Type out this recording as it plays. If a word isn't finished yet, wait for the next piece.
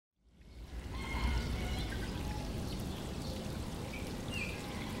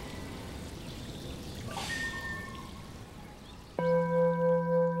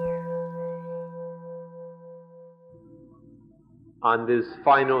On this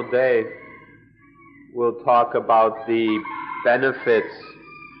final day, we'll talk about the benefits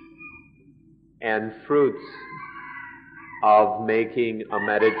and fruits of making a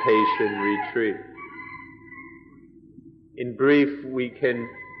meditation retreat. In brief, we can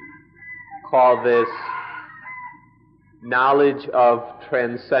call this knowledge of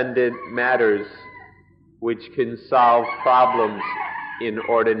transcendent matters which can solve problems in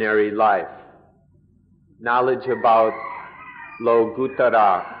ordinary life. Knowledge about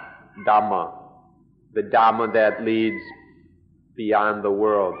Loguttara Dhamma, the Dhamma that leads beyond the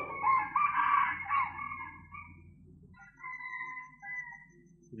world.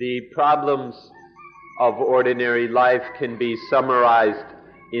 The problems of ordinary life can be summarized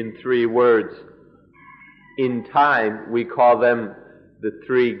in 3 words. In time, we call them the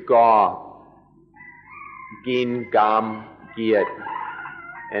 3 Ga, Gin, Gam, Giet,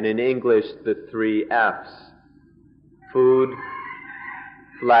 and in English, the 3 F's, food,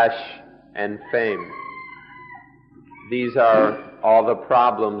 flesh, and fame. These are all the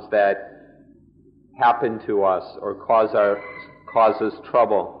problems that happen to us or cause us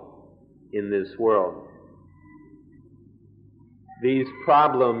trouble in this world. These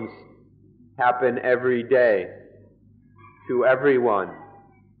problems happen every day to everyone,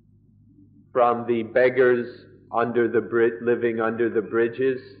 from the beggars living under the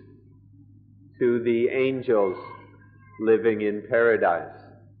bridges to the angels living in paradise.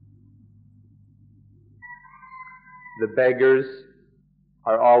 The beggars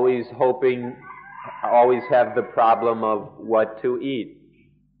are always have the problem of what to eat,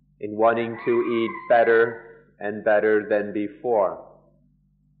 in wanting to eat better and better than before,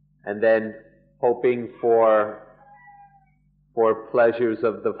 and then hoping for pleasures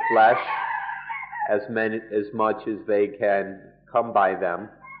of the flesh as much as they can come by them,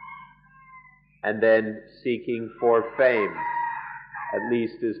 and then seeking for fame, at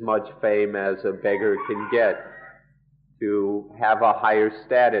least as much fame as a beggar can get, to have a higher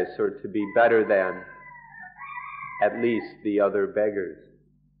status or to be better than at least the other beggars.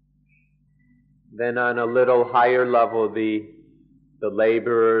 Then on a little higher level, the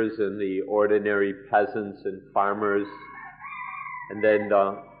laborers and the ordinary peasants and farmers, and then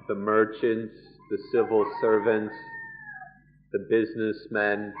the merchants, the civil servants, the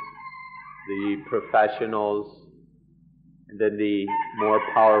businessmen, the professionals, and then the more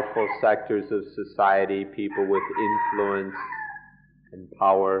powerful sectors of society, people with influence and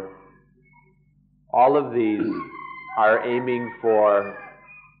power. All of these are aiming for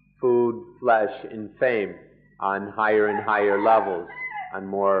food, flesh, and fame on higher and higher levels, on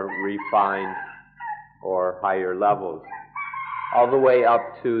more refined or higher levels, all the way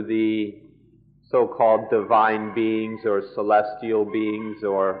up to the so-called divine beings or celestial beings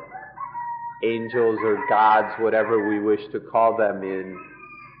or angels or gods, whatever we wish to call them,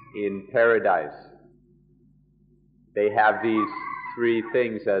 in paradise. They have these 3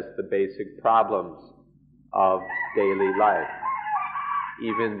 things as the basic problems of daily life.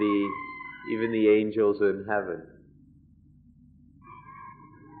 Even the angels in heaven.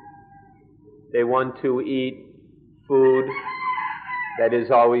 They want to eat food that is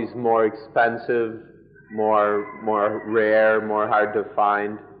always more expensive, more rare, more hard to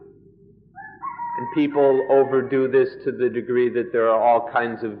find. And people overdo this to the degree that there are all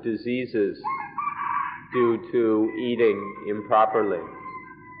kinds of diseases due to eating improperly.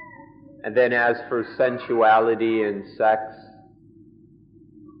 And then as for sensuality and sex,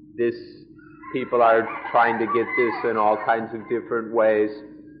 people are trying to get this in all kinds of different ways,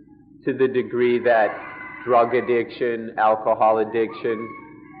 to the degree that drug addiction, alcohol addiction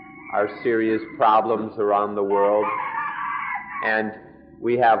are serious problems around the world. And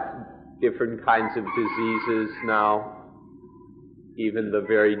we have different kinds of diseases now, even the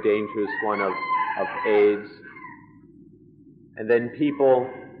very dangerous one of AIDS. And then people,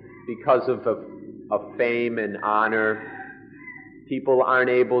 because of fame and honor, people aren't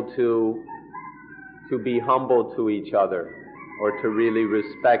able to be humble to each other, or to really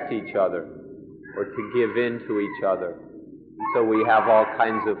respect each other, or to give in to each other. And so we have all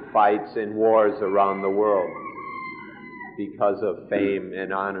kinds of fights and wars around the world because of fame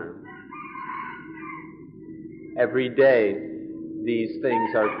and honor. Every day, these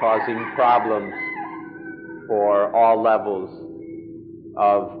things are causing problems for all levels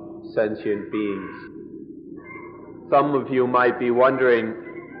of sentient beings. Some of you might be wondering,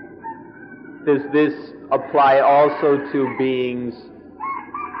 does this apply also to beings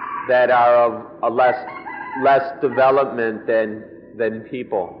that are of a less development than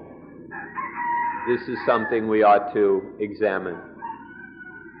people? This is something we ought to examine.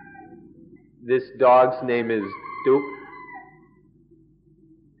 This dog's name is Duk.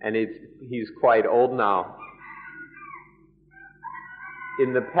 and he's quite old now.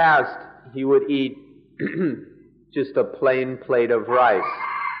 In the past, he would eat just a plain plate of rice.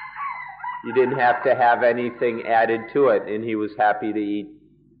 You didn't have to have anything added to it, and he was happy to eat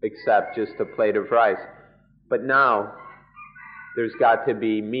except just a plate of rice. But now, there's got to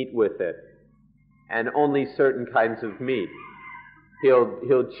be meat with it, and only certain kinds of meat.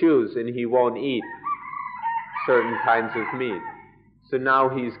 He'll choose, and he won't eat certain kinds of meat. So now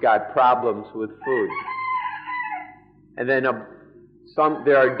he's got problems with food. And then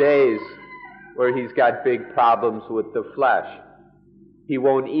there are days where he's got big problems with the flesh. He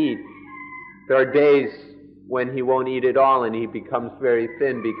won't eat. There are days when he won't eat at all, and he becomes very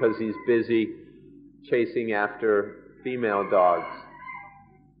thin because he's busy chasing after female dogs.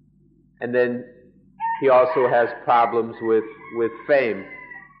 And then he also has problems with fame.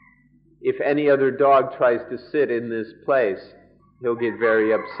 If any other dog tries to sit in this place, he'll get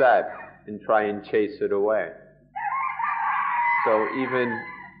very upset and try and chase it away. So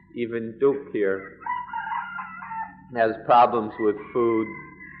even Duk here has problems with food,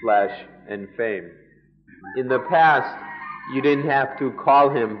 flesh, and fame. In the past, you didn't have to call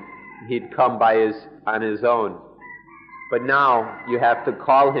him, he'd come on his own. But now, you have to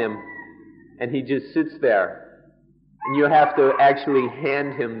call him, and he just sits there. And you have to actually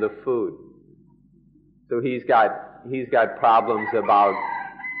hand him the food. So he's got problems about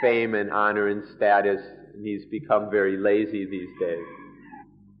fame and honor and status, and he's become very lazy these days.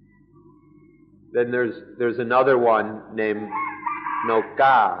 Then there's another one named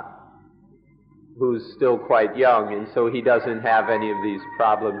Nokka, who's still quite young, and so he doesn't have any of these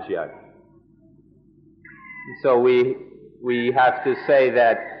problems yet. So we have to say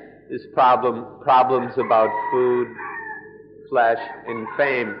that this problems about food, flesh, and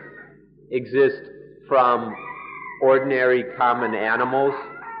fame exist from ordinary common animals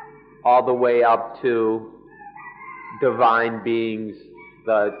all the way up to divine beings,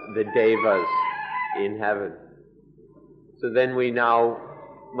 the devas in heaven. So then we now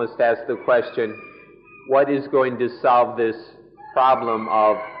must ask the question, what is going to solve this problem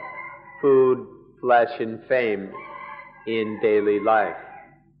of food, flesh, and fame in daily life?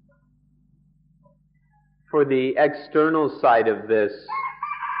 For the external side of this,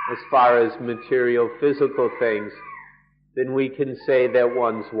 as far as material, physical things, then we can say that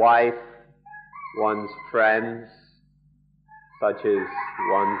one's wife, one's friends, such as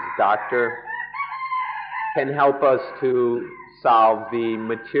one's doctor, can help us to solve the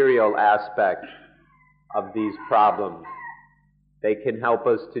material aspect of these problems. They can help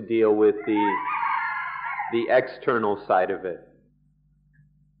us to deal with the external side of it.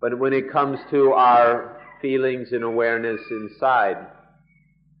 But when it comes to our feelings and awareness inside,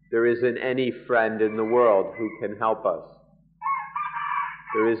 there isn't any friend in the world who can help us.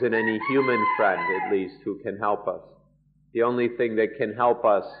 There isn't any human friend, at least, who can help us. The only thing that can help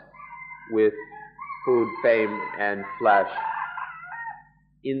us with food, fame, and flesh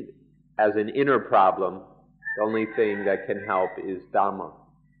as an inner problem, the only thing that can help is Dhamma.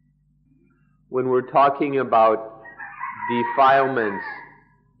 When we're talking about defilements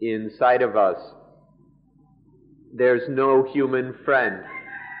inside of us, there's no human friend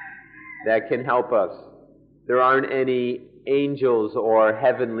that can help us. There aren't any angels or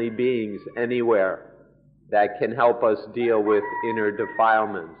heavenly beings anywhere that can help us deal with inner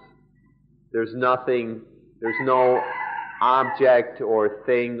defilements. There's no object or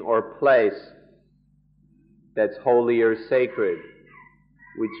thing or place that's holy or sacred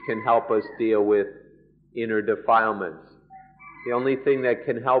which can help us deal with inner defilements. The only thing that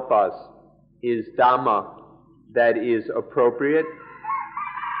can help us is Dhamma that is appropriate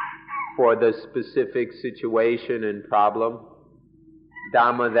for the specific situation and problem,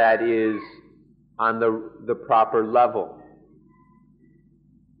 Dhamma that is on the proper level,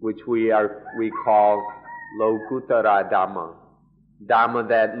 which we call Lokutara Dhamma, Dhamma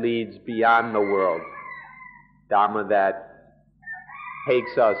that leads beyond the world, Dhamma that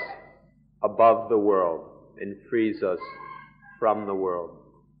takes us above the world and frees us from the world.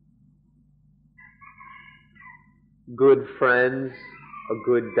 Good friends, a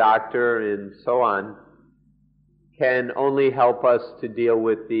good doctor, and so on, can only help us to deal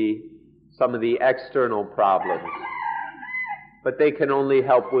with some of the external problems. But they can only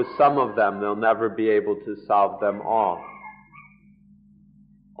help with some of them. They'll never be able to solve them all.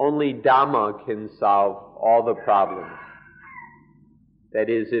 Only Dhamma can solve all the problems. That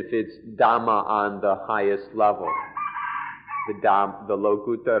is, if it's Dhamma on the highest level, the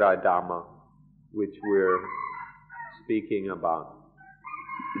Lokutara Dhamma, which we're speaking about.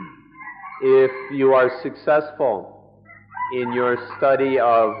 If you are successful in your study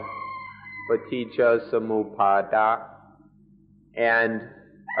of Paticca Samuppada and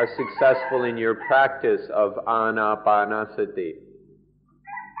are successful in your practice of Anapanasati,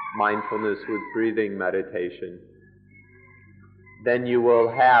 mindfulness with breathing meditation, then you will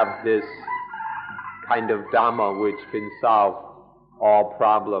have this kind of Dhamma which can solve all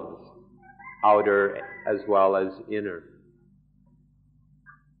problems, outer as well as inner.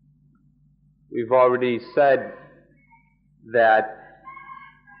 We've already said that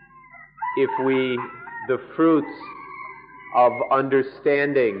if the fruits of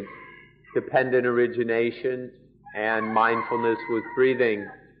understanding dependent origination and mindfulness with breathing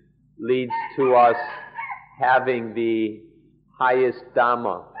leads to us having the highest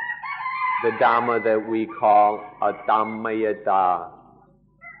Dhamma, the Dhamma that we call a Dhammayata.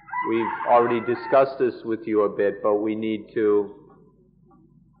 We've already discussed this with you a bit, but we need to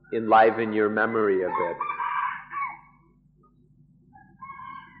enliven your memory a bit.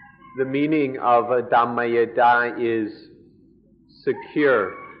 The meaning of a Dhammayata is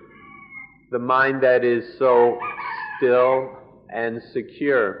secure, the mind that is so still and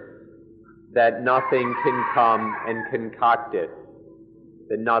secure that nothing can come and concoct it,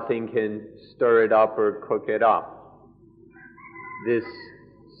 that nothing can stir it up or cook it up. This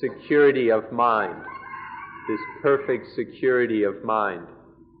security of mind, this perfect security of mind,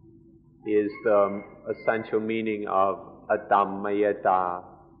 is the essential meaning of a Dhammayata.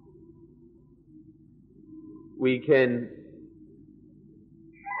 We can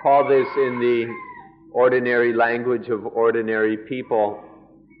call this in the ordinary language of ordinary people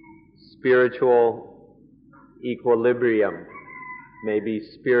spiritual equilibrium. Maybe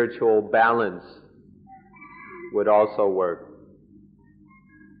spiritual balance would also work.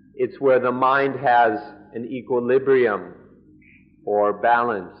 It's where the mind has an equilibrium or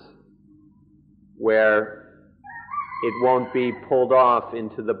balance, where it won't be pulled off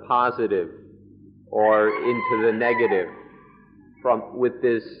into the positive or into the negative. With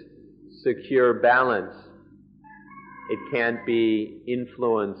this secure balance, it can't be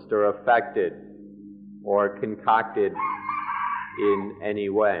influenced or affected or concocted in any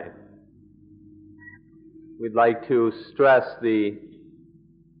way. We'd like to stress the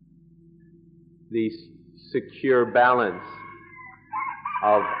secure balance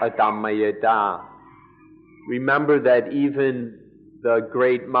of a Dhammayata. Remember that even the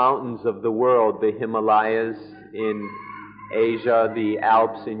great mountains of the world, the Himalayas in Asia, the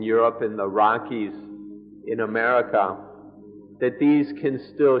Alps in Europe, and the Rockies in America, that these can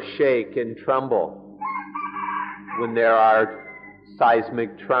still shake and tremble when there are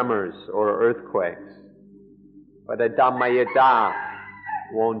seismic tremors or earthquakes. But a Dhammayata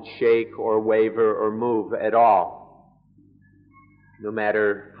won't shake or waver or move at all, no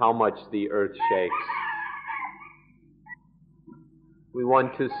matter how much the earth shakes. We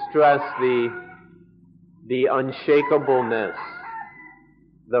want to stress the unshakableness,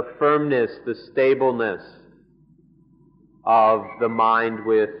 the firmness, the stableness of the mind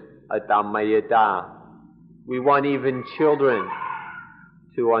with a Dhammayata. We want even children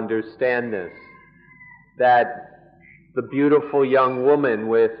to understand this, that the beautiful young woman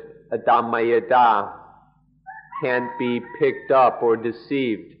with a Dhammayata can't be picked up or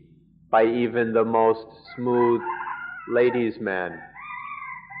deceived by even the most smooth ladies' man,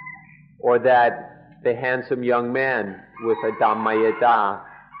 or that the handsome young man with a Dhammayata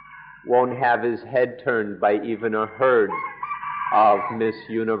won't have his head turned by even a herd of Miss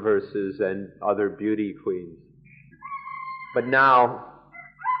Universes and other beauty queens. But now,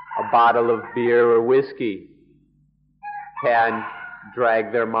 a bottle of beer or whiskey can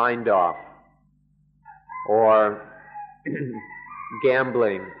drag their mind off, or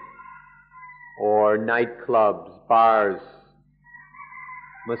gambling, or nightclubs, bars,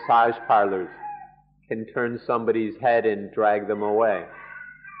 massage parlors can turn somebody's head and drag them away.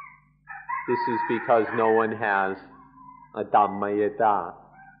 This is because no one has a Dhammayata.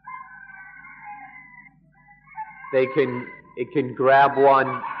 It can grab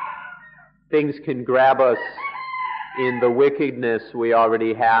one, things can grab us in the wickedness we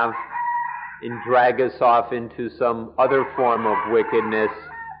already have and drag us off into some other form of wickedness,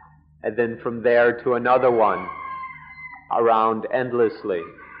 and then from there to another one, around endlessly.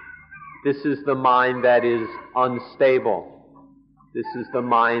 This is the mind that is unstable. This is the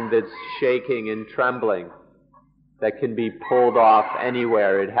mind that's shaking and trembling, that can be pulled off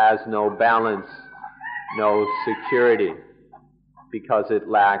anywhere. It has no balance, no security, because it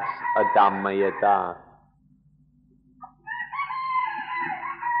lacks a Dhammayata.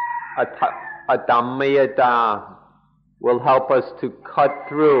 A Dhammayata will help us to cut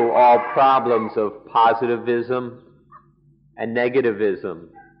through all problems of positivism and negativism.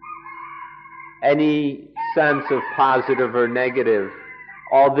 Any sense of positive or negative,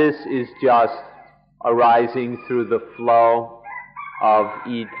 all this is just arising through the flow of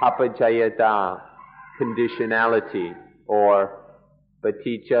itapajayata, conditionality, or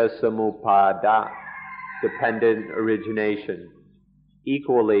paticca samuppada, dependent origination.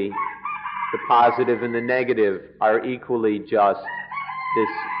 Equally, the positive and the negative are equally just this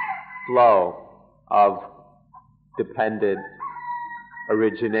flow of dependent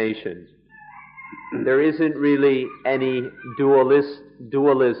origination. There isn't really any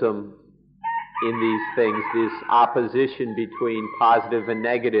dualism in these things. This opposition between positive and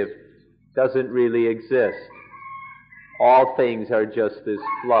negative doesn't really exist. All things are just this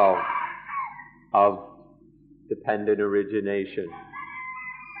flow of dependent origination.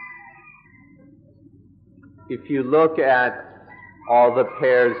 If you look at all the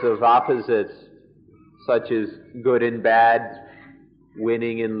pairs of opposites, such as good and bad,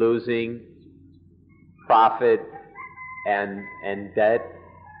 winning and losing, profit and debt,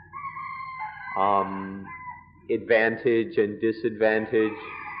 advantage and disadvantage,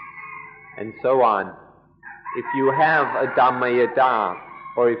 and so on. If you have a Dhammayata,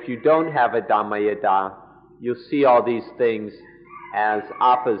 or if you don't have a Dhammayata, you'll see all these things as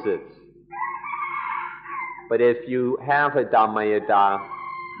opposites. But if you have a Dhammayata,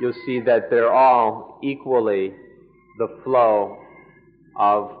 you'll see that they're all equally the flow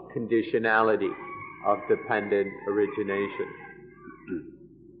of conditionality, of dependent origination.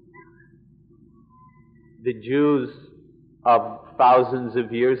 The Jews of thousands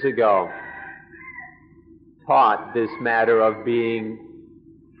of years ago taught this matter of being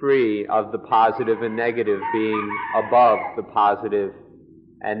free of the positive and negative, being above the positive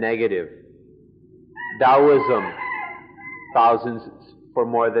and negative. Taoism, for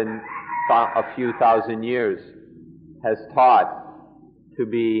more than a few thousand years, has taught to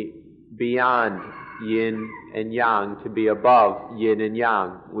be beyond yin and yang, to be above yin and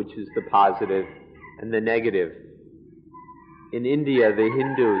yang, which is the positive and the negative. In India, the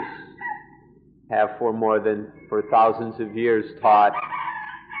Hindus have for thousands of years taught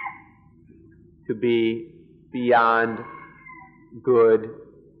to be beyond good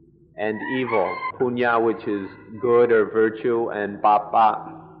and evil. Punya, which is good or virtue, and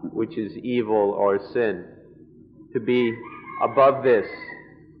papa, which is evil or sin. To be above this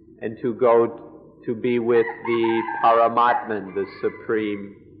and to go to be with the Paramatman, the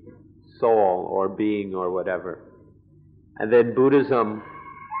Supreme Soul or being or whatever. And then Buddhism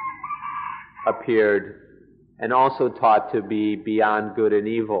appeared and also taught to be beyond good and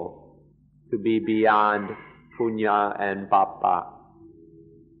evil, to be beyond punya and papa,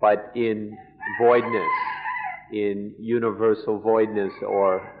 but in voidness, in universal voidness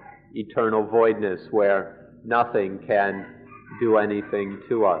or eternal voidness where nothing can do anything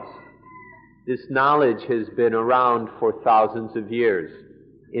to us. This knowledge has been around for thousands of years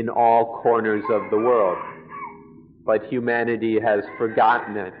in all corners of the world, but humanity has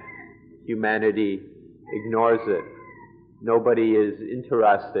forgotten it. Humanity ignores it. Nobody is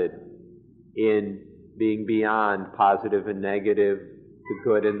interested in being beyond positive and negative, the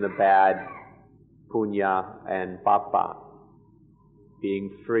good and the bad, punya and papa,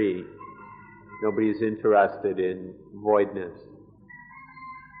 being free. Nobody is interested in voidness.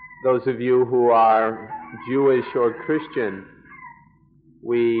 Those of you who are Jewish or Christian,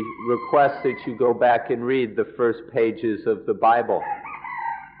 we request that you go back and read the first pages of the Bible,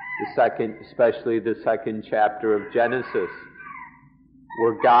 especially the second chapter of Genesis,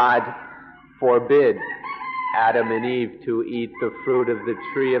 where God forbid Adam and Eve to eat the fruit of the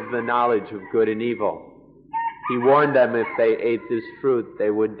tree of the knowledge of good and evil. He warned them if they ate this fruit, they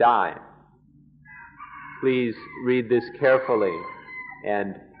would die. Please read this carefully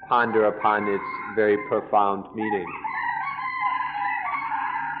and ponder upon its very profound meaning.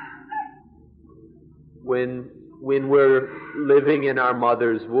 When we're living in our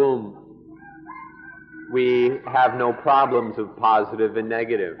mother's womb, we have no problems of positive and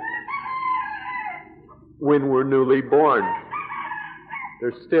negative. When we're newly born,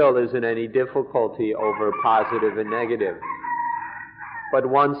 there still isn't any difficulty over positive and negative. But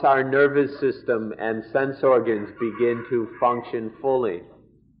once our nervous system and sense organs begin to function fully,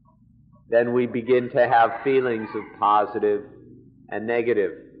 then we begin to have feelings of positive and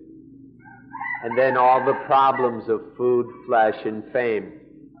negative. And then all the problems of food, flesh, and fame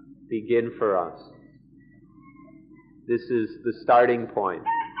begin for us. This is the starting point.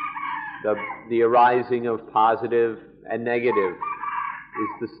 The arising of positive and negative is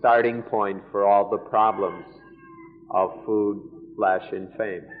the starting point for all the problems of food, flesh, and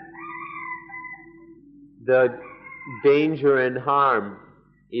fame. The danger and harm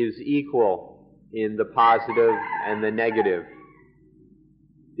is equal in the positive and the negative.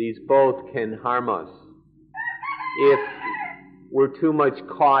 These both can harm us. If we're too much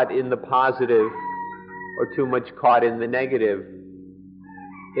caught in the positive or too much caught in the negative,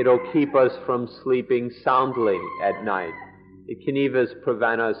 it'll keep us from sleeping soundly at night. It can even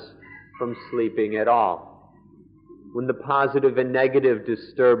prevent us from sleeping at all. When the positive and negative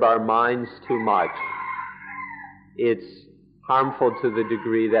disturb our minds too much, it's harmful to the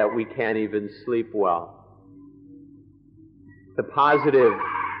degree that we can't even sleep well. The positive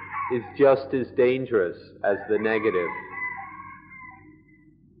is just as dangerous as the negative.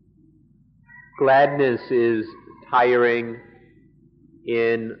 Gladness is tiring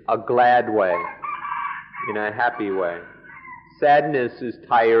in a glad way, in a happy way. Sadness is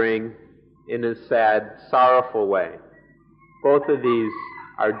tiring in a sad, sorrowful way. Both of these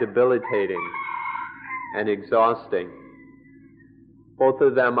are debilitating and exhausting. Both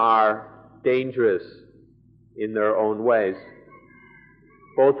of them are dangerous in their own ways.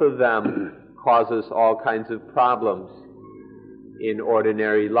 Both of them cause us all kinds of problems in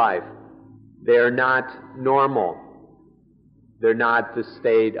ordinary life. They're not normal. They're not the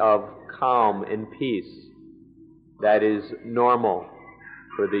state of calm and peace that is normal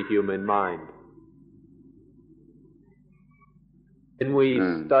for the human mind. When we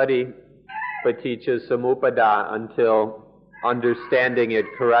study Paticca Samuppada until understanding it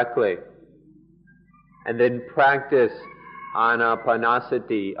correctly, and then practice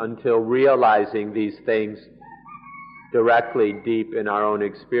Anapanasati until realizing these things directly deep in our own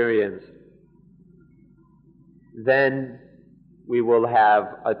experience, then we will have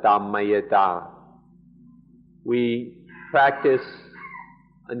a Dhammayata. We practice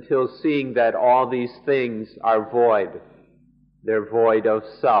until seeing that all these things are void. They're void of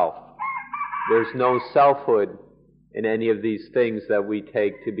self. There's no selfhood in any of these things that we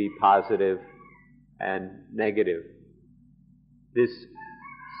take to be positive and negative. This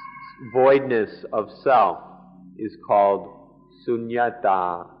voidness of self is called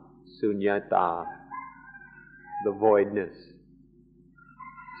sunyata, sunyata, the voidness.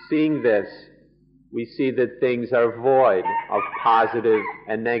 Seeing this, we see that things are void of positive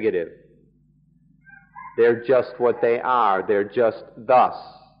and negative. They're just what they are. They're just thus.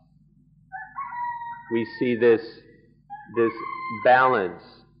 We see this balance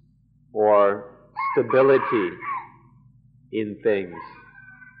or stability in things,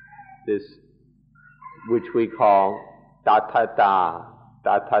 this which we call tathata,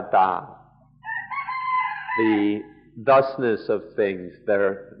 the thusness of things,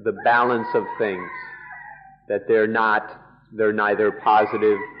 the balance of things, that they're neither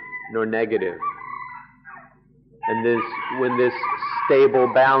positive nor negative. And when this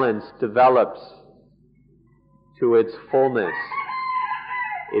stable balance develops to its fullness,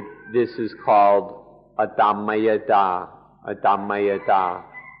 this is called a Dhammayata,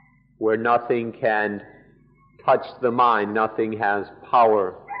 where nothing can touch the mind, nothing has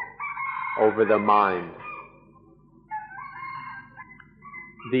power over the mind.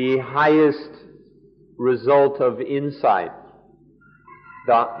 The highest result of insight,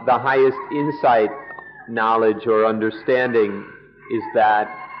 the highest insight, knowledge or understanding is that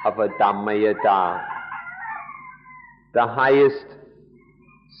of a Dhammayata. The highest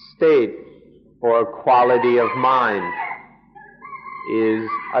state or quality of mind is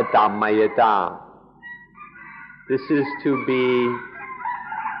a Dhammayata. This is to be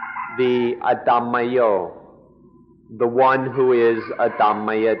the Adhammayo, the one who is a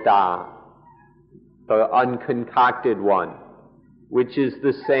Dhammayata, the unconcocted one, which is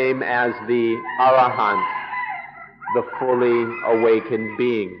the same as the Arahant, the fully awakened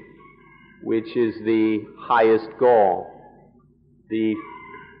being, which is the highest goal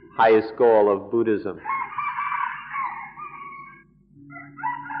of Buddhism.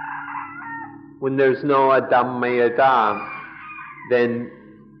 When there's no Adhammayata, then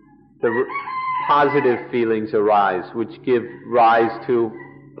the positive feelings arise, which give rise to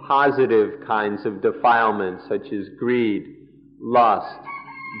positive kinds of defilements such as greed, lust,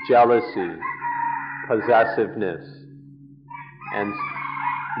 jealousy, possessiveness, and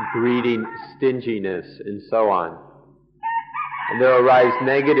greedy, stinginess, and so on. And there arise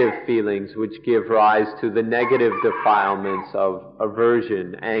negative feelings which give rise to the negative defilements of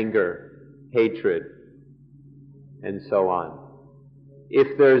aversion, anger, hatred, and so on.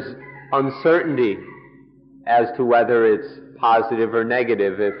 If there's uncertainty as to whether it's positive or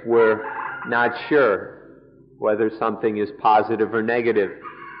negative, if we're not sure whether something is positive or negative,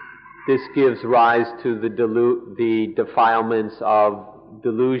 this gives rise to the defilements of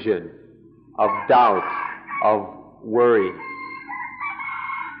delusion, of doubt, of worry.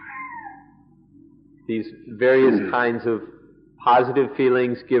 These various kinds of positive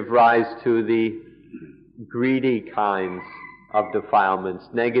feelings give rise to the greedy kinds of defilements.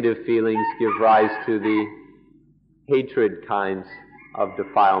 Negative feelings give rise to the hatred kinds of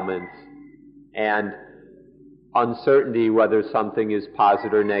defilements. And uncertainty whether something is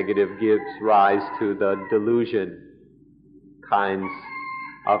positive or negative gives rise to the delusion kinds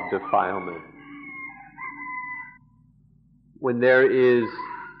of defilement. When there is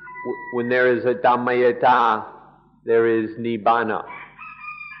a Dhammayata, there is Nibbana.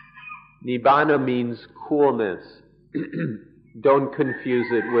 Nibbana means coolness. Don't confuse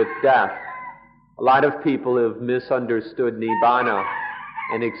it with death. A lot of people have misunderstood Nibbana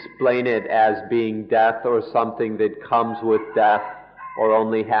and explain it as being death or something that comes with death or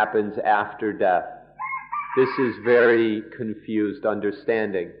only happens after death. This is very confused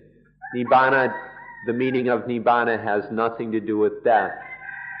understanding. Nibbana, the meaning of Nibbana has nothing to do with death.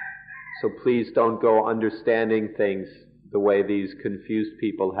 So please don't go understanding things the way these confused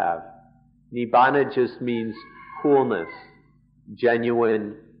people have. Nibbana just means coolness,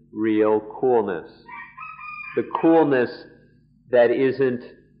 genuine, real coolness. The coolness that isn't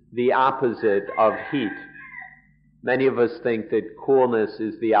the opposite of heat. Many of us think that coolness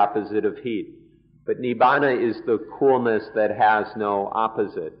is the opposite of heat, but Nibbana is the coolness that has no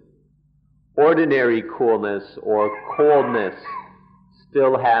opposite. Ordinary coolness or coldness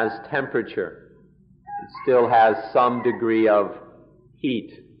still has temperature. It still has some degree of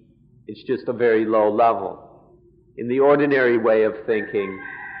heat. It's just a very low level. In the ordinary way of thinking,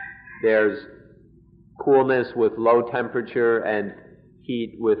 there's coolness with low temperature and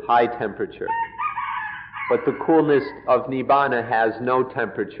heat with high temperature. But the coolness of Nibbana has no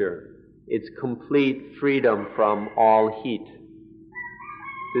temperature. It's complete freedom from all heat.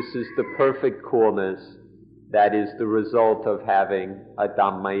 This is the perfect coolness that is the result of having a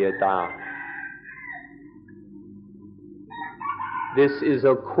Dhammayata. This is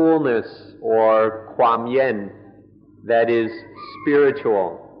a coolness or kwam yen that is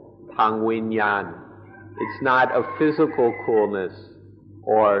spiritual, tang vinyan. It's not a physical coolness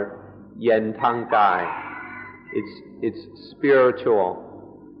or yen tang kai. It's spiritual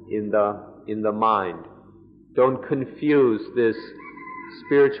in the mind. Don't confuse this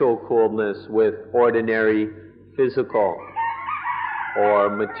spiritual coolness with ordinary physical or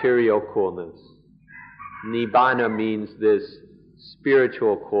material coolness. Nibbana means this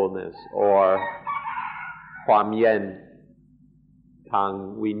spiritual coolness or kwam yen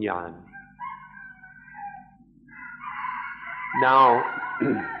tang vinyan. Now,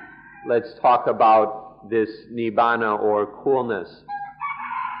 let's talk about this Nibbana or coolness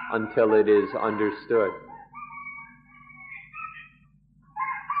until it is understood.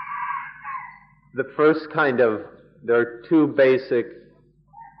 There are two basic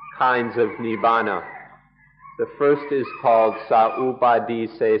kinds of Nibbana. The first is called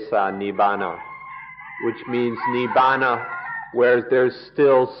Saupadhisesa Nibbana, which means Nibbana where there's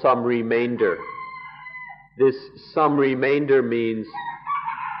still some remainder. This some remainder means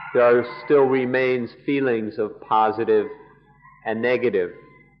there still remains feelings of positive and negative.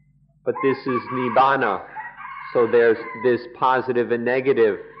 But this is Nibbana, so there's this positive and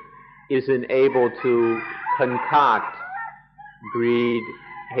negative isn't able to concoct greed,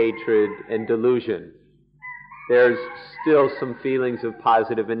 hatred, and delusion. There's still some feelings of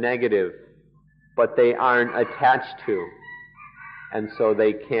positive and negative, but they aren't attached to, and so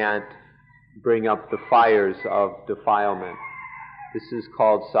they can't bring up the fires of defilement. This is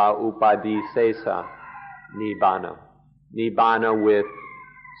called Saupadhisesa Nibbana. Nibbana with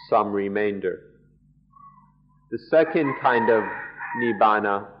some remainder. The second kind of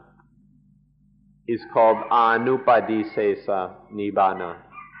Nibbana is called Anupadhisesa Nibbana.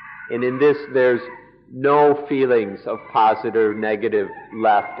 And in this there's no feelings of positive or negative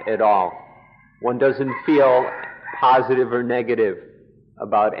left at all. One doesn't feel positive or negative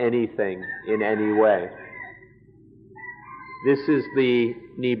about anything in any way. This is the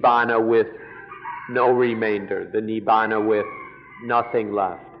Nibbana with no remainder, the Nibbana with nothing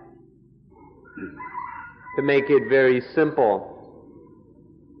left. To make it very simple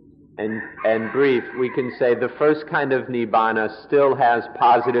and brief, we can say the first kind of Nibbana still has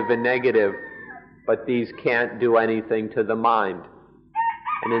positive and negative, but these can't do anything to the mind.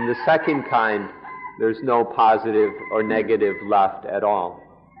 And in the second kind, there's no positive or negative left at all.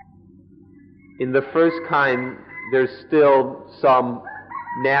 In the first kind, there's still some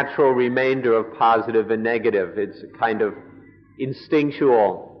natural remainder of positive and negative. It's a kind of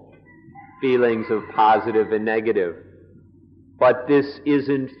instinctual feelings of positive and negative. But this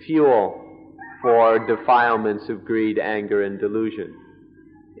isn't fuel for defilements of greed, anger, and delusion.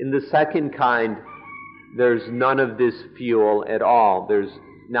 In the second kind, there's none of this fuel at all. There's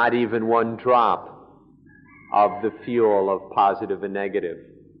not even one drop of the fuel of positive and negative.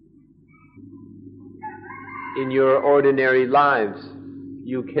 In your ordinary lives,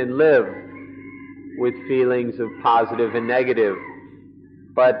 you can live with feelings of positive and negative,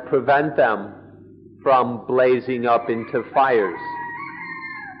 but prevent them from blazing up into fires.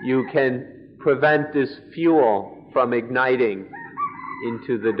 You can prevent this fuel from igniting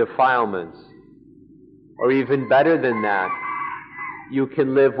into the defilements. Or even better than that, you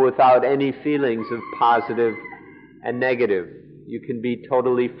can live without any feelings of positive and negative. You can be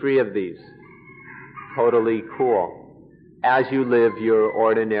totally free of these, totally cool, as you live your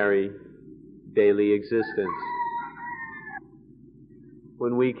ordinary daily existence.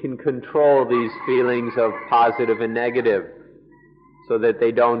 When we can control these feelings of positive and negative so that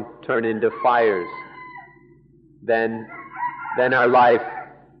they don't turn into fires, then our life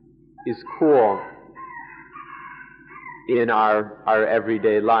is cool in our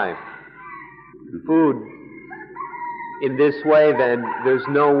everyday life. Food, in this way then, there's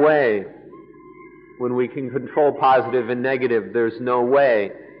no way, when we can control positive and negative, there's no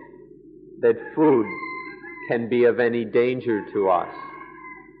way that food can be of any danger to us.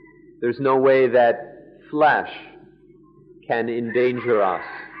 There's no way that flesh can endanger us.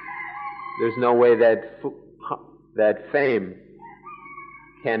 There's no way that fame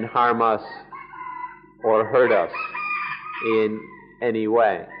can harm us or hurt us in any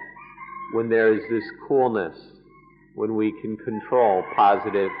way. When there is this coolness, when we can control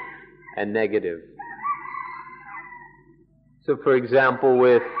positive and negative. So for example,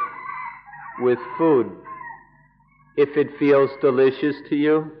 with food, if it feels delicious to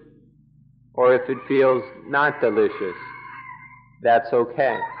you, or if it feels not delicious, that's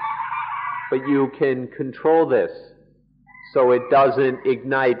okay. But you can control this so it doesn't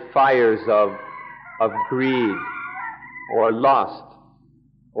ignite fires of greed or lust,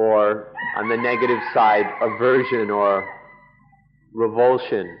 or on the negative side, aversion or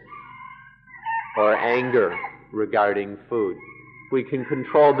revulsion or anger regarding food. We can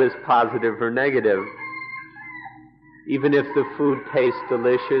control this positive or negative, even if the food tastes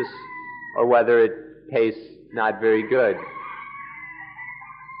delicious or whether it tastes not very good.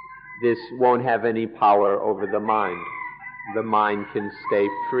 This won't have any power over the mind. The mind can stay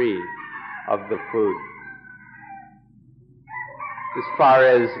free of the food. As far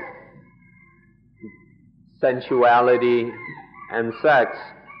as sensuality and sex,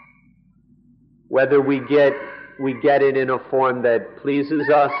 whether we get it in a form that pleases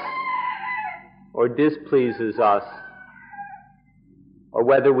us or displeases us, or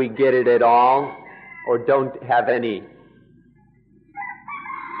whether we get it at all or don't have any,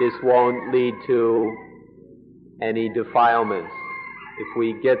 this won't lead to any defilements. If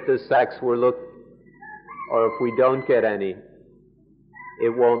we get the sex or if we don't get any, it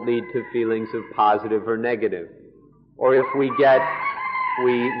won't lead to feelings of positive or negative. Or if we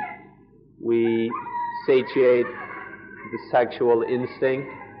satiate the sexual instinct,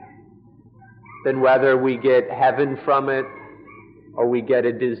 then whether we get heaven from it or we get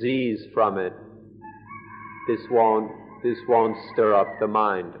a disease from it, this won't stir up the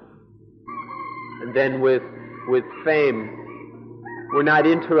mind. And then with fame, we're not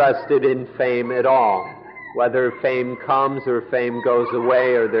interested in fame at all. Whether fame comes or fame goes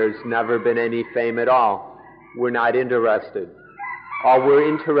away or there's never been any fame at all, we're not interested. All we're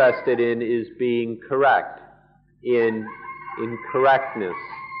interested in is being correct, in correctness,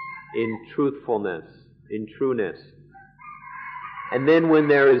 in truthfulness, in trueness. And then when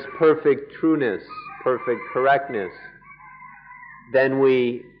there is perfect trueness, perfect correctness, then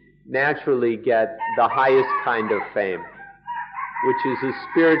we naturally get the highest kind of fame, which is a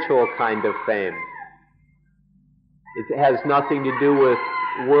spiritual kind of fame. It has nothing to do with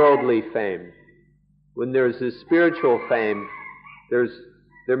worldly fame. When there's a spiritual fame,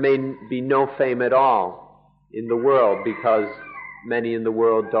 there may be no fame at all in the world because many in the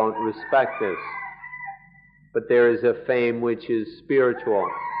world don't respect this. But there is a fame which is spiritual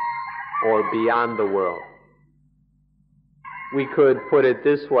or beyond the world. We could put it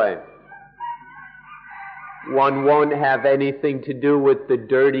this way. One won't have anything to do with the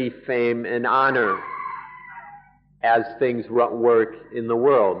dirty fame and honor as things work in the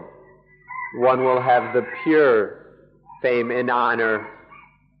world. One will have the pure fame and honor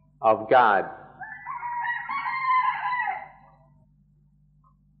of God.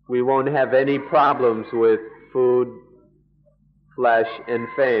 We won't have any problems with food, flesh, and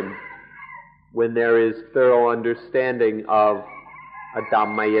fame when there is thorough understanding of a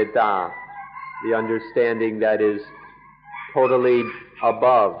Dhammayata, the understanding that is totally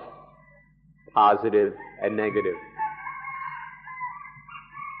above positive and negative.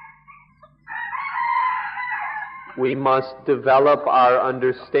 We must develop our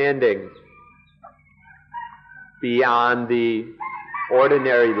understanding beyond the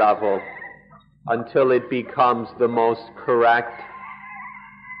ordinary level until it becomes the most correct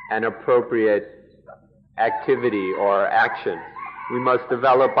and appropriate activity or action. We must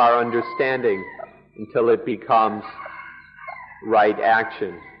develop our understanding until it becomes right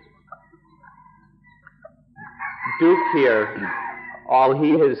action. Duke here, all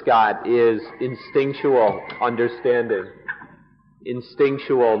he has got is instinctual understanding,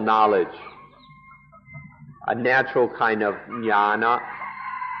 instinctual knowledge, a natural kind of jnana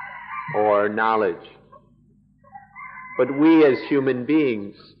or knowledge. But we as human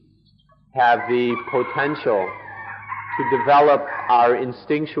beings have the potential to develop our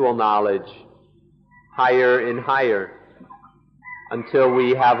instinctual knowledge higher and higher until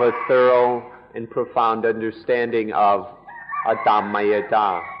we have a thorough and profound understanding of a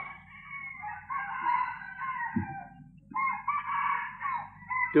Dhammayata.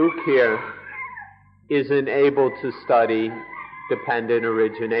 Duke here isn't able to study dependent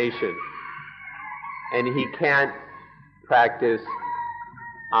origination, and he can't practice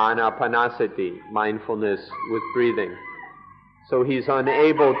anapanasati, mindfulness with breathing. So he's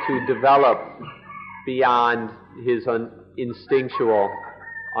unable to develop beyond his instinctual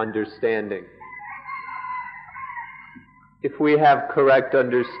understanding. If we have correct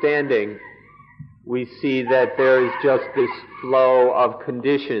understanding, we see that there is just this flow of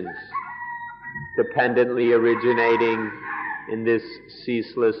conditions dependently originating in this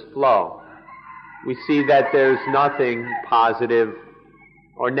ceaseless flow. We see that there's nothing positive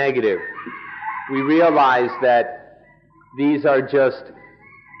or negative. We realize that these are just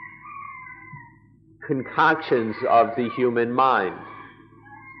concoctions of the human mind.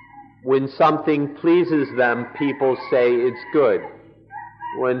 When something pleases them, people say it's good.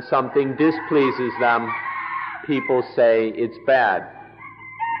 When something displeases them, people say it's bad.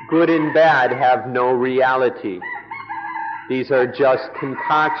 Good and bad have no reality. These are just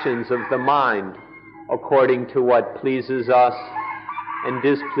concoctions of the mind according to what pleases us and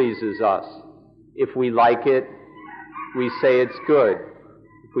displeases us. If we like it, we say it's good.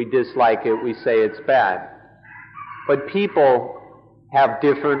 If we dislike it, we say it's bad. But people have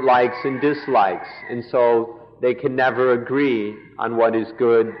different likes and dislikes, and so they can never agree on what is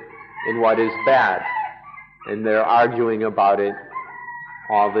good and what is bad, and they're arguing about it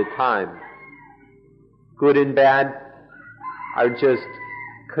all the time. Good and bad are just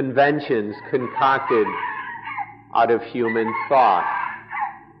conventions concocted out of human thought.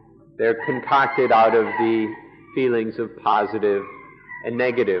 They're concocted out of the feelings of positive and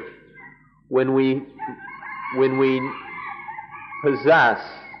negative. When we possess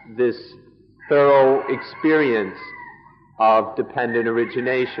this thorough experience of dependent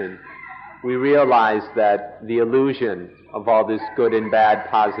origination, we realize that the illusion of all this good and bad,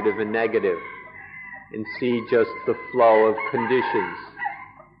 positive and negative, and see just the flow of conditions.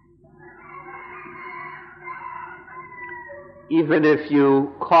 Even if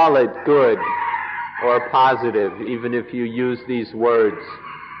you call it good or positive, even if you use these words,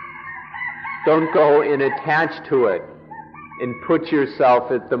 don't go and attach to it and put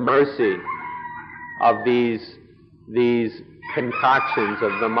yourself at the mercy of these concoctions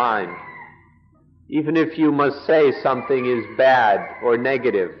of the mind. Even if you must say something is bad or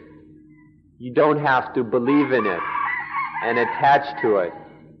negative, you don't have to believe in it and attach to it.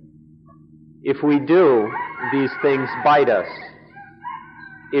 If we do, these things bite us.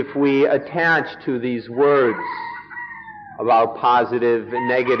 If we attach to these words about positive and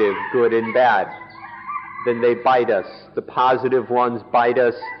negative, good and bad, then they bite us. The positive ones bite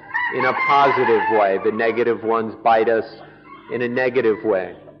us in a positive way. The negative ones bite us in a negative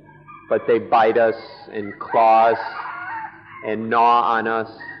way. But they bite us and claw us and gnaw on us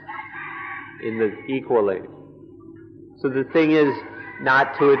equally. So the thing is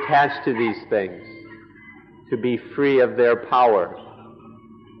not to attach to these things, to be free of their power,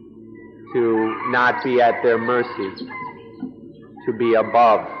 to not be at their mercy, to be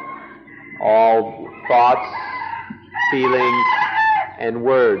above all thoughts, feelings, and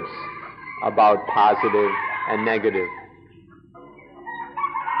words about positive and negative.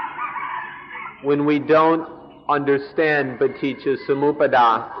 When we don't understand Paticca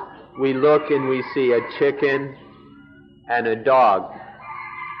Samuppada, we look and we see a chicken and a dog.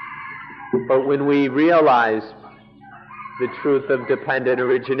 But when we realize the truth of dependent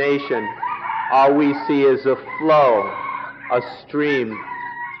origination, all we see is a flow, a stream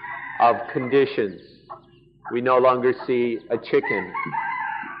of conditions. We no longer see a chicken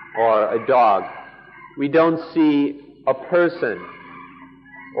or a dog. We don't see a person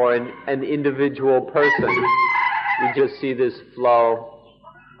or an individual person. We just see this flow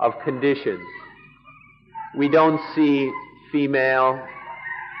of conditions. We don't see female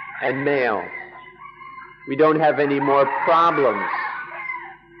and male. We don't have any more problems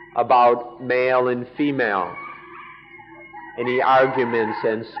about male and female, any arguments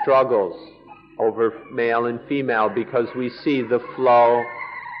and struggles over male and female, because we see the flow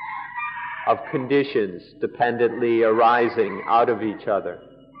of conditions dependently arising out of each other.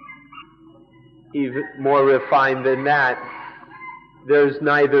 Even more refined than that, there's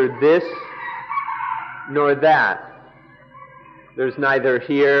neither this nor that. There's neither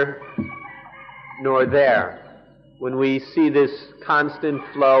here nor there. When we see this constant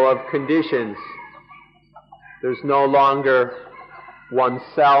flow of conditions, there's no longer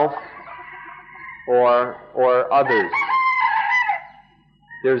oneself or others.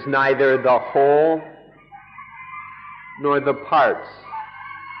 There's neither the whole nor the parts.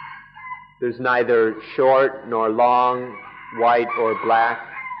 There's neither short nor long, white or black.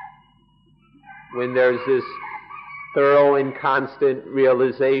 When there's this thorough and constant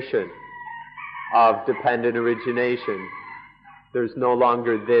realization of dependent origination, there's no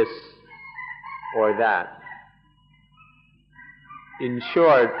longer this or that. In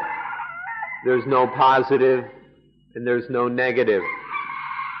short, there's no positive and there's no negative.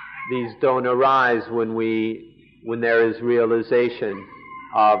 These don't arise when there is realization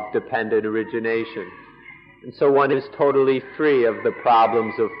of dependent origination. And so one is totally free of the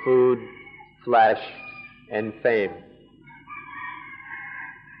problems of food, flesh, and fame.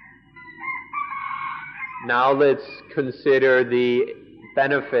 Now let's consider the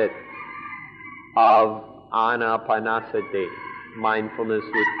benefit of anapanasati, mindfulness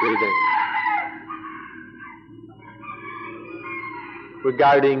with breathing.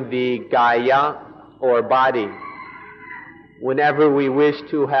 Regarding the kaya, or body, whenever we wish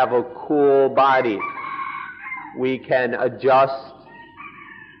to have a cool body, we can adjust,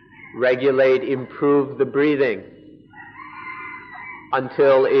 regulate, improve the breathing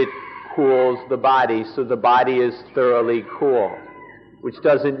until it cools the body, so the body is thoroughly cool, which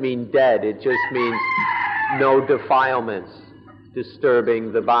doesn't mean dead, it just means no defilements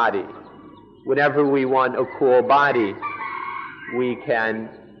disturbing the body. Whenever we want a cool body, we can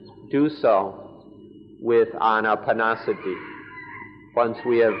do so with anapanasati, once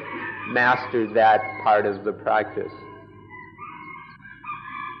we have mastered that part of the practice.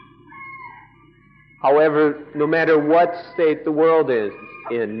 However, no matter what state the world is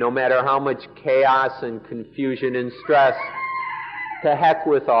in, no matter how much chaos and confusion and stress, to heck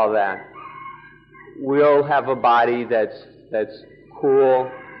with all that. We'll have a body that's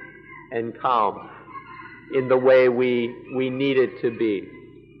cool and calm in the way we need it to be,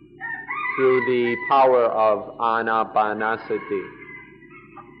 through the power of anapanasati.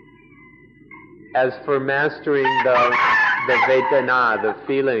 As for mastering the vedana, the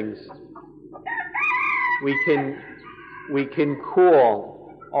feelings, we can cool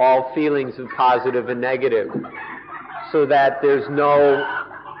all feelings of positive and negative, so that there's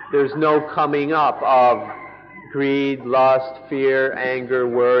no coming up of greed, lust, fear, anger,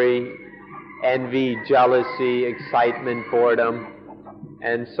 worry, envy, jealousy, excitement, boredom,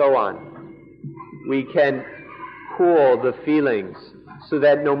 and so on. We can cool the feelings so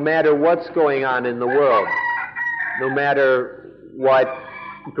that no matter what's going on in the world, no matter what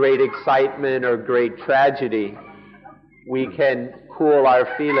great excitement or great tragedy, we can cool our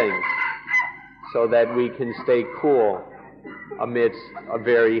feelings so that we can stay cool amidst a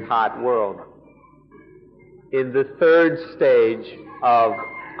very hot world. In the third stage of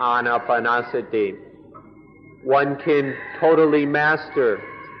anapanasati, one can totally master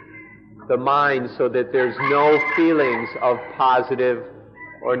the mind so that there's no feelings of positive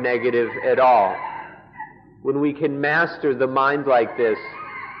or negative at all. When we can master the mind like this,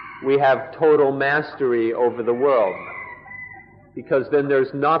 we have total mastery over the world, because then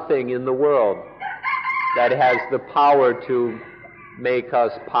there's nothing in the world that has the power to make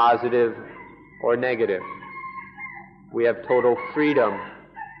us positive or negative. We have total freedom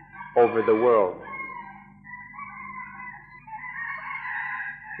over the world.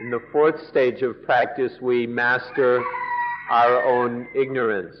 In the fourth stage of practice, we master our own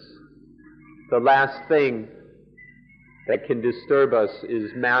ignorance. The last thing that can disturb us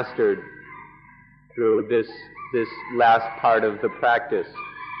is mastered through this last part of the practice,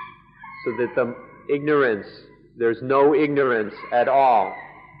 so that the ignorance, there's no ignorance at all.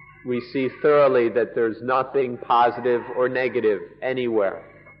 We see thoroughly that there's nothing positive or negative anywhere.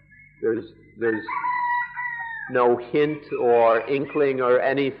 There's no hint or inkling or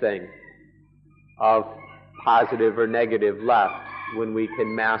anything of positive or negative left when we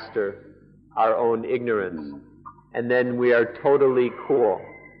can master our own ignorance. And then we are totally cool.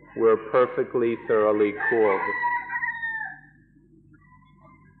 We're perfectly, thoroughly cool.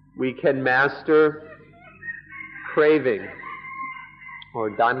 We can master craving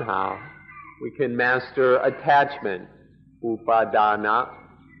or tanha. We can master attachment, upadana.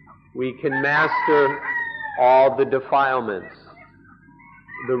 We can master all the defilements,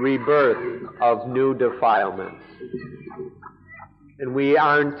 the rebirth of new defilements. And we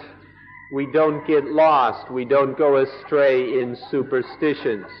don't get lost, we don't go astray in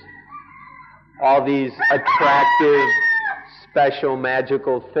superstitions. All these attractive, special,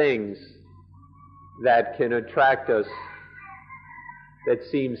 magical things that can attract us, that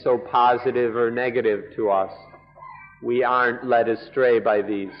seem so positive or negative to us. We aren't led astray by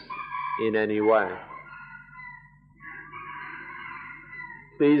these in any way.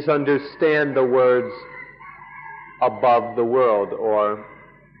 Please understand the words above the world, or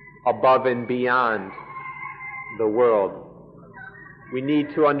above and beyond the world. We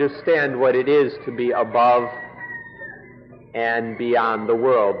need to understand what it is to be above and beyond the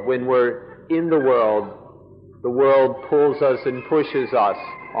world. When we're in the world pulls us and pushes us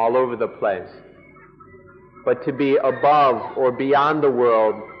all over the place. But to be above or beyond the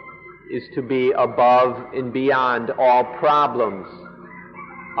world is to be above and beyond all problems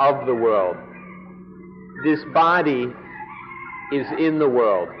of the world. This body is in the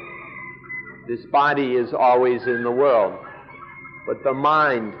world. This body is always in the world. But the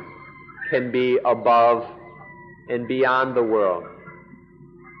mind can be above and beyond the world.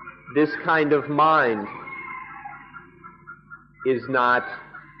 This kind of mind is not,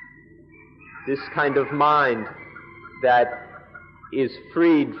 this kind of mind that is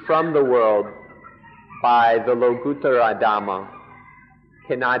freed from the world by the Lokuttara Dhamma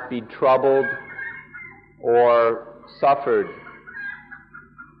cannot be troubled or suffered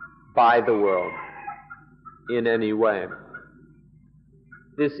by the world in any way.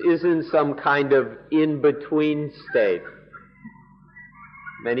 This isn't some kind of in-between state.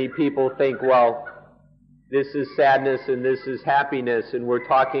 Many people think, well, this is sadness and this is happiness, and we're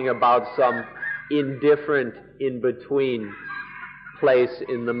talking about some indifferent in-between place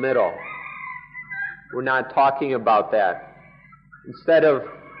in the middle. We're not talking about that. Instead of,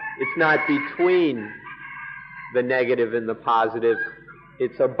 it's not between the negative and the positive,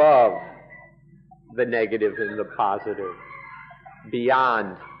 it's above the negative and the positive.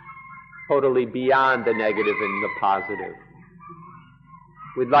 Beyond, totally beyond the negative and the positive.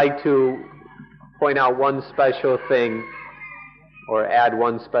 We'd like to point out one special thing, or add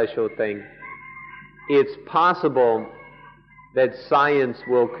one special thing. It's possible that science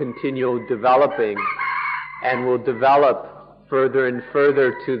will continue developing and will develop further and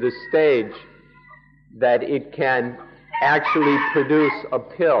further to the stage that it can actually produce a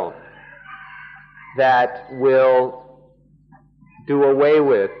pill that will do away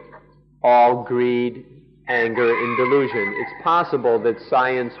with all greed, anger, and delusion. It's possible that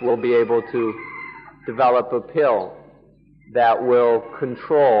science will be able to develop a pill that will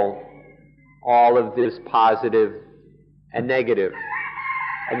control all of this positive and negative.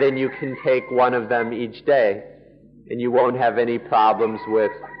 And then you can take one of them each day, and you won't have any problems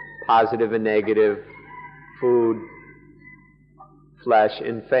with positive and negative, food, flesh,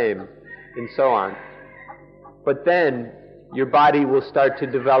 and fame, and so on. But then your body will start to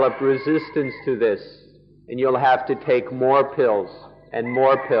develop resistance to this, and you'll have to take more pills, and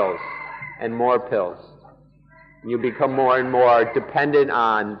more pills, and more pills. You become more and more dependent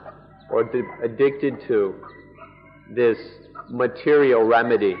on, or addicted to, this material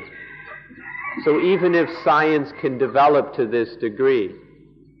remedy. So even if science can develop to this degree,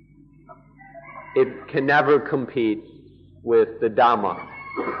 it can never compete with the Dhamma.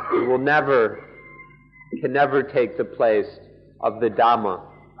 It will never, can never take the place of the Dhamma,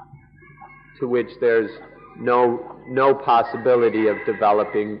 to which there's no possibility of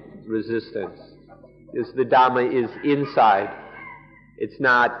developing resistance. Because the Dhamma is inside. It's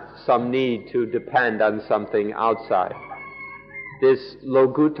not some need to depend on something outside. This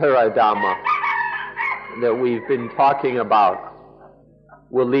Lokuttara Dhamma that we've been talking about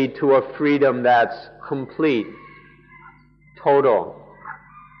will lead to a freedom that's complete, total,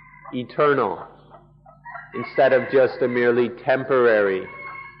 eternal, instead of just a merely temporary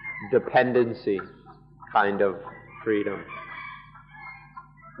dependency kind of freedom.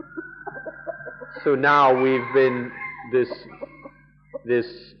 So now we've been this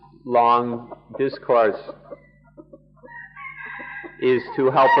long discourse is to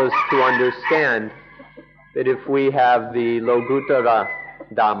help us to understand that if we have the Lokuttara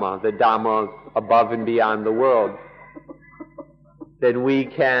Dhamma, the Dhamma above and beyond the world, then we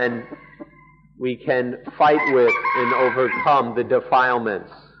can fight with and overcome the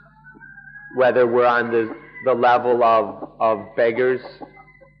defilements, whether we're on the level of beggars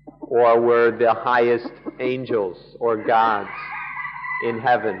or we're the highest angels or gods in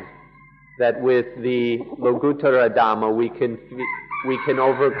heaven. That with the Lokuttara Dhamma we can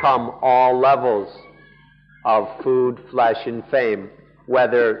overcome all levels of food, flesh, and fame,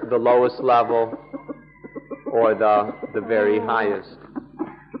 whether the lowest level or the very highest.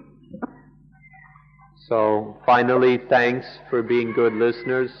 So finally, thanks for being good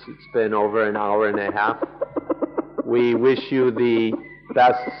listeners. It's been over an hour and a half. We wish you the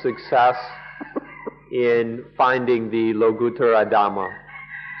best success in finding the Lokuttara Dhamma,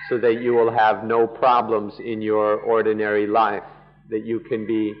 so that you will have no problems in your ordinary life, that you can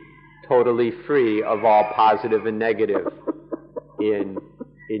be totally free of all positive and negative in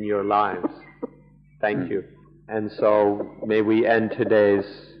your lives. Thank you. And so may we end today's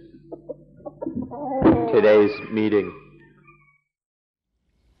meeting.